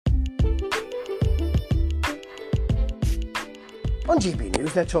On GB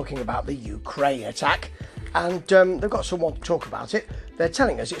News, they're talking about the Ukraine attack, and they've got someone to talk about it. They're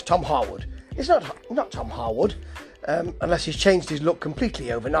telling us it's Tom Harwood. It's not Tom Harwood, unless he's changed his look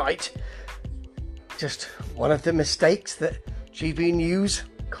completely overnight. Just one of the mistakes that GB News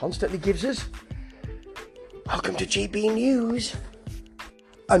constantly gives us. Welcome to GB News.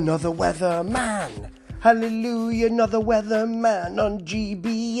 Another weatherman. Hallelujah, another weatherman on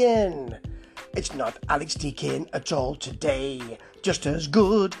GBN. It's not Alex Deakin at all today. Just as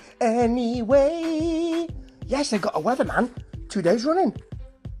good anyway. Yes, they've got a weatherman 2 days running.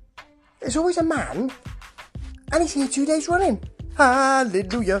 There's always a man, and he's here 2 days running.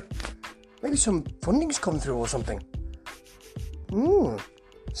 Hallelujah. Maybe some funding's come through or something.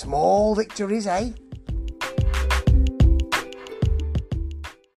 Small victories, eh?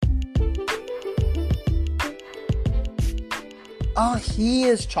 Oh,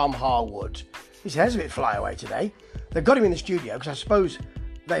 here's Tom Harwood. His hair's a bit flyaway today. They've got him in the studio because I suppose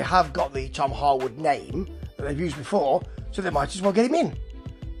they have got the Tom Harwood name that they've used before, so they might as well get him in.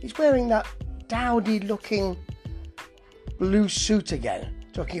 He's wearing that dowdy-looking blue suit again.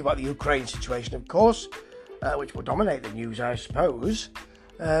 Talking about the Ukraine situation, of course, which will dominate the news, I suppose.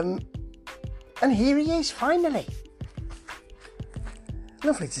 And here he is, finally.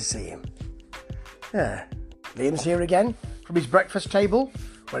 Lovely to see him. Yeah. Liam's here again from his breakfast table,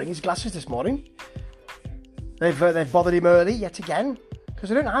 wearing his glasses this morning. They've bothered him early yet again, because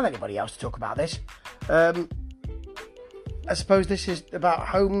they don't have anybody else to talk about this. I suppose this is about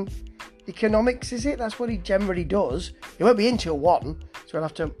home economics, is it? That's what he generally does. He won't be in till 1, so he'll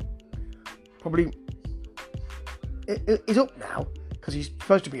have to probably... He's up now, because he's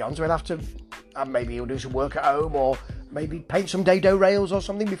supposed to be on, so he'll have to... maybe he'll do some work at home, or maybe paint some dado rails or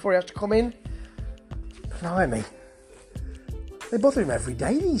something before he has to come in. Blimey. They bother him every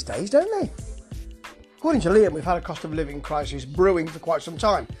day these days, don't they? According to Liam, we've had a cost of living crisis brewing for quite some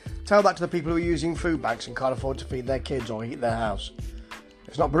time. Tell that to the people who are using food banks and can't afford to feed their kids or heat their house.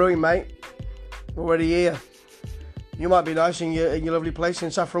 It's not brewing, mate. We're already here. You might be nice in your lovely place in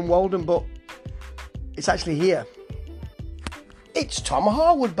Saffron Walden, but it's actually here. It's Tom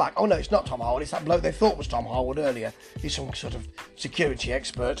Harwood back. Oh no, it's not Tom Harwood. It's that bloke they thought was Tom Harwood earlier. He's some sort of security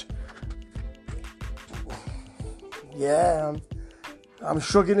expert. Yeah, I'm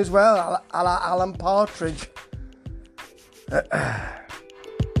shrugging as well, a la Alan Partridge.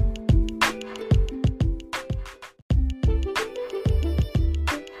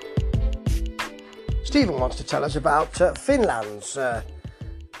 Stephen wants to tell us about Finland's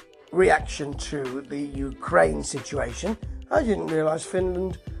reaction to the Ukraine situation. I didn't realise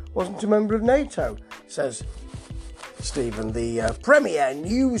Finland wasn't a member of NATO, says Stephen, the premier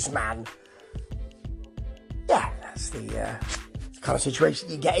newsman. Yeah, that's the kind of situation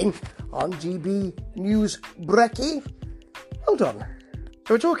you're getting on GB News Brekkie. Well done.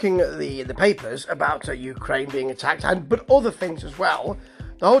 So we're talking the papers about Ukraine being attacked, but other things as well.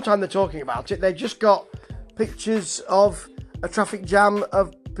 The whole time they're talking about it, they've just got pictures of a traffic jam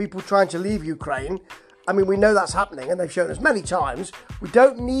of people trying to leave Ukraine. I mean, we know that's happening, and they've shown us many times. We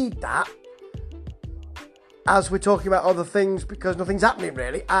don't need that as we're talking about other things because nothing's happening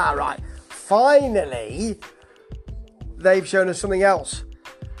really. Right. Finally, they've shown us something else.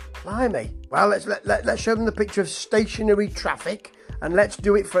 Blimey. Well, let's show them the picture of stationary traffic, and let's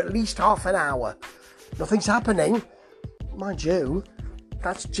do it for at least half an hour. Nothing's happening. Mind you,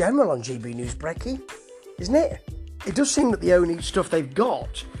 that's general on GB News Brekkie, isn't it? It does seem that the only stuff they've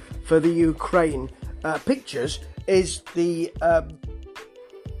got for the Ukraine pictures is the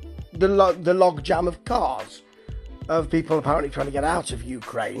log jam of cars of people apparently trying to get out of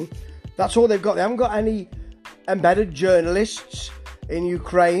Ukraine. That's all they've got. They haven't got any embedded journalists in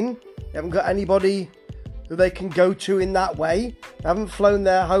Ukraine. They haven't got anybody who they can go to in that way. They haven't flown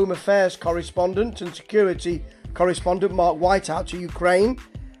their Home Affairs correspondent and security correspondent Mark White out to Ukraine.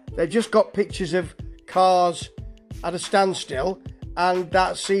 They've just got pictures of cars at a standstill, and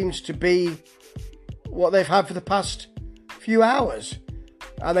that seems to be what they've had for the past few hours.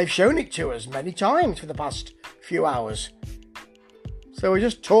 And they've shown it to us many times for the past few hours. So we're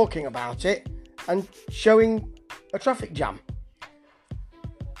just talking about it and showing a traffic jam.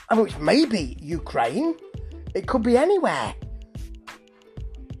 I mean, it may be Ukraine. It could be anywhere.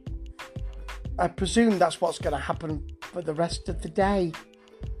 I presume that's what's going to happen for the rest of the day.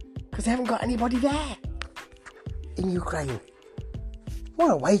 Because they haven't got anybody there in Ukraine.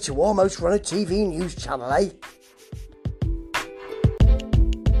 What a way to almost run a TV news channel, eh?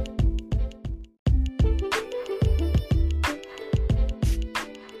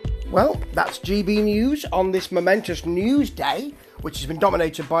 Well, that's GB News on this momentous news day, which has been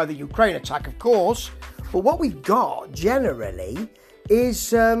dominated by the Ukraine attack, of course. But what we've got generally is,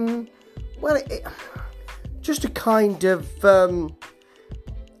 just a kind of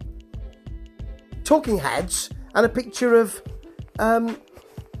talking heads and a picture of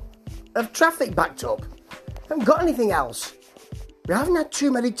traffic backed up. Haven't got anything else. We haven't had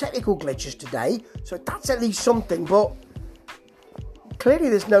too many technical glitches today, so that's at least something, but clearly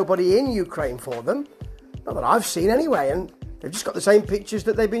there's nobody in Ukraine for them. Not that I've seen anyway, and they've just got the same pictures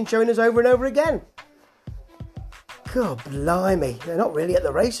that they've been showing us over and over again. God blimey, they're not really at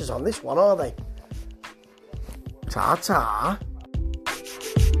the races on this one, are they? Ta-ta.